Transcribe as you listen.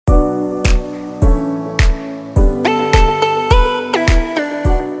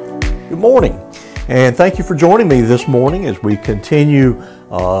morning, and thank you for joining me this morning as we continue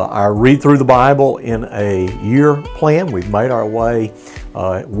our read through the Bible in a year plan. We've made our way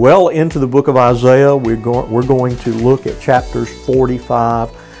well into the book of Isaiah. We're going to look at chapters 45,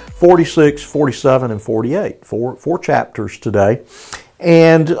 46, 47, and 48. Four chapters today.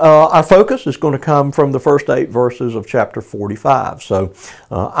 And our focus is going to come from the first 8 verses of chapter 45. So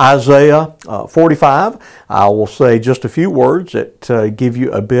Isaiah 45, I will say just a few words that give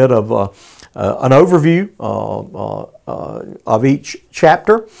you a bit of an overview of each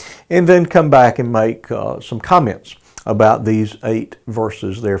chapter, and then come back and make some comments about these 8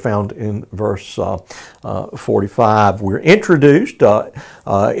 verses. They're found in verse 45. We're introduced at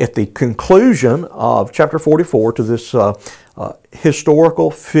the conclusion of chapter 44 to this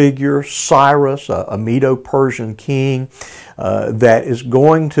historical figure, Cyrus, a Medo-Persian king that is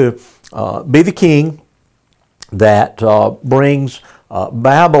going to be the king that brings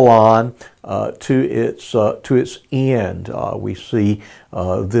Babylon to its end. We see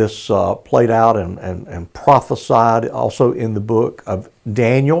this played out and prophesied also in the book of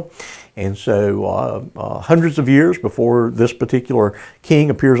Daniel. And so hundreds of years before this particular king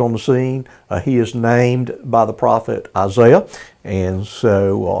appears on the scene, he is named by the prophet Isaiah. And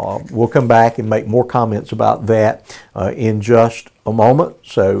so we'll come back and make more comments about that in just a moment.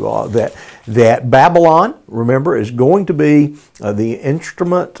 So that Babylon, remember, is going to be the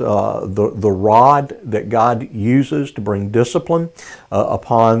instrument, the rod that God uses to bring discipline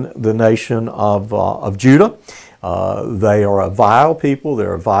upon the nation of Judah. They are a vile people,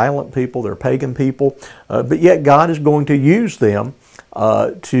 they're a violent people, they're pagan people, but yet God is going to use them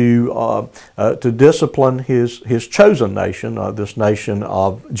to discipline His chosen nation, this nation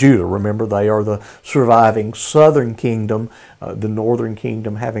of Judah. Remember, they are the surviving southern kingdom, the northern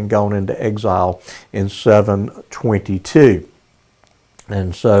kingdom having gone into exile in 722.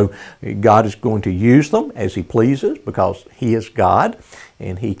 And so God is going to use them as He pleases because He is God,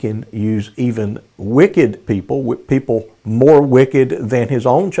 and He can use even wicked people, people more wicked than His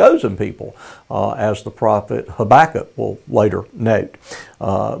own chosen people, as the prophet Habakkuk will later note.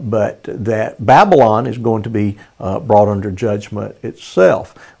 But that Babylon is going to be brought under judgment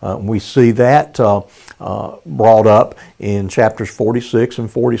itself. We see that brought up in chapters 46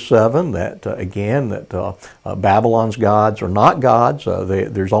 and 47, that again, that Babylon's gods are not gods.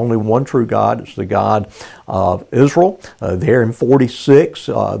 There's only one true God. It's the God of Israel. There in 46,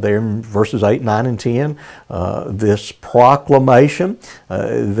 there in verses 8, 9, and 10, this proclamation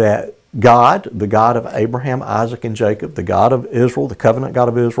that God, the God of Abraham, Isaac, and Jacob, the God of Israel, the covenant God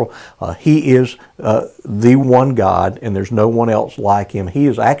of Israel, He is the one God, and there's no one else like Him. He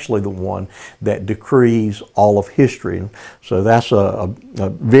is actually the one that decrees all of history. And so that's a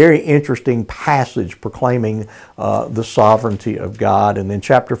very interesting passage proclaiming the sovereignty of God. And then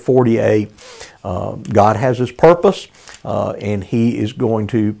chapter 48, God has His purpose, and He is going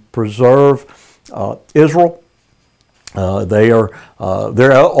to preserve Israel. They're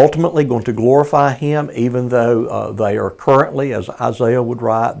ultimately going to glorify Him, even though they are currently, as Isaiah would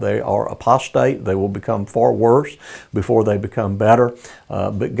write, they are apostate. They will become far worse before they become better.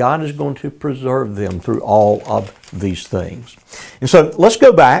 But God is going to preserve them through all of these things. And so let's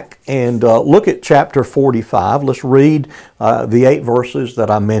go back and look at chapter 45. Let's read the 8 verses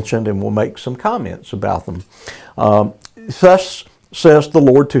that I mentioned, and we'll make some comments about them. Thus says the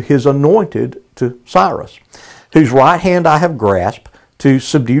Lord to His anointed, to Cyrus, whose right hand I have grasped, to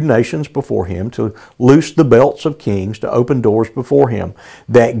subdue nations before Him, to loose the belts of kings, to open doors before Him,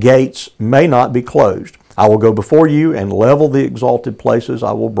 that gates may not be closed. I will go before you and level the exalted places.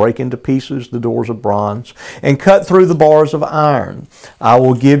 I will break into pieces the doors of bronze and cut through the bars of iron. I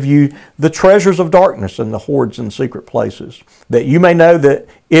will give you the treasures of darkness and the hoards in secret places, that you may know that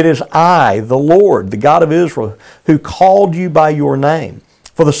it is I, the Lord, the God of Israel, who called you by your name.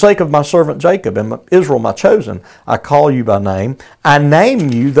 For the sake of my servant Jacob and Israel, my chosen, I call you by name. I name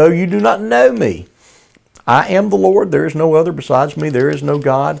you, though you do not know me. I am the Lord. There is no other besides me. There is no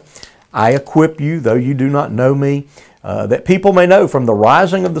God. I equip you, though you do not know me, that people may know from the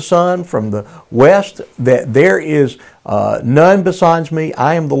rising of the sun, from the west, that there is none besides me.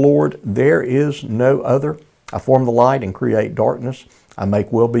 I am the Lord. There is no other. I form the light and create darkness. I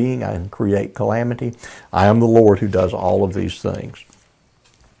make well-being and create calamity. I am the Lord who does all of these things.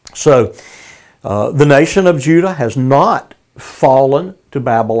 So the nation of Judah has not fallen to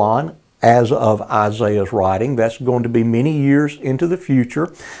Babylon as of Isaiah's writing. That's going to be many years into the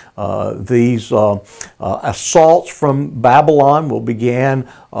future. These assaults from Babylon will begin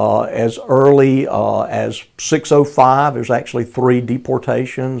as early as 605. There's actually 3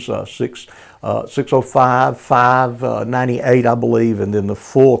 deportations, 605, 598, I believe, and then the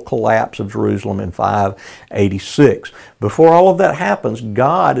full collapse of Jerusalem in 586. Before all of that happens,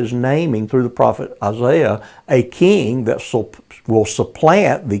 God is naming through the prophet Isaiah a king that will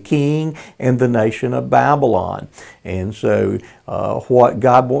supplant the king and the nation of Babylon. And so what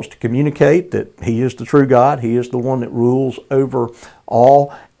God wants to communicate, that He is the true God, He is the one that rules over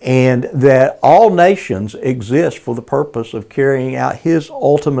all, and that all nations exist for the purpose of carrying out His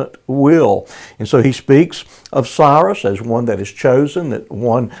ultimate will. And so He speaks of Cyrus as one that is chosen, that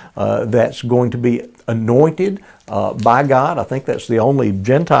one that's going to be anointed by God. I think that's the only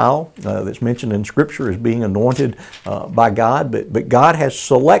Gentile that's mentioned in Scripture as being anointed by God, but God has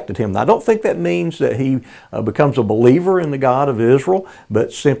selected him. Now, I don't think that means that he becomes a believer in the God of Israel,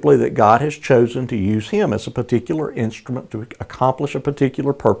 but simply that God has chosen to use him as a particular instrument to accomplish a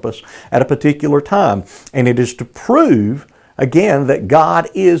particular purpose at a particular time. And it is to prove again, that God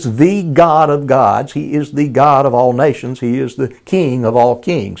is the God of gods. He is the God of all nations. He is the King of all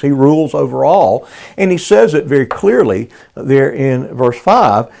kings. He rules over all. And he says it very clearly there in verse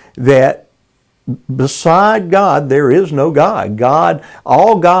 5 that beside God there is no God.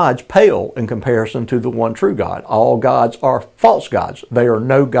 All gods pale in comparison to the one true God. All gods are false gods. They are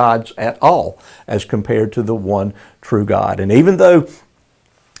no gods at all as compared to the one true God. And even though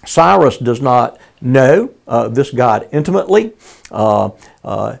Cyrus does not know this God intimately,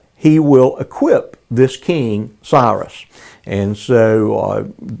 he will equip this king Cyrus. And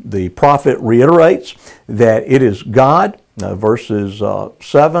so the prophet reiterates that it is God, verse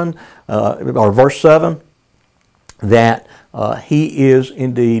 7, that he is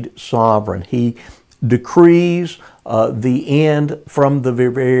indeed sovereign. He decrees the end from the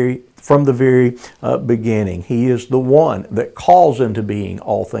very beginning. He is the one that calls into being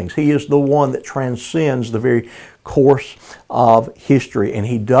all things. He is the one that transcends the very course of history. And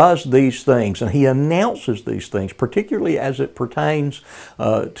he does these things and he announces these things, particularly as it pertains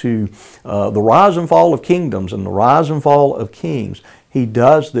to the rise and fall of kingdoms and the rise and fall of kings. He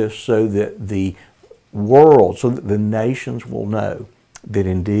does this so that the world, so that the nations will know that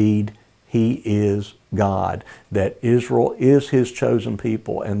indeed He is God, that Israel is His chosen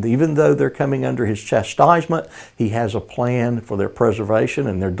people. And even though they're coming under His chastisement, He has a plan for their preservation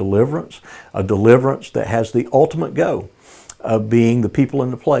and their deliverance, a deliverance that has the ultimate goal of being the people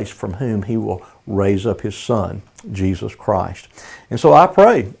in the place from whom He will raise up His Son, Jesus Christ. And so I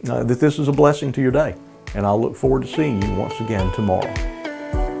pray that this is a blessing to your day, and I'll look forward to seeing you once again tomorrow.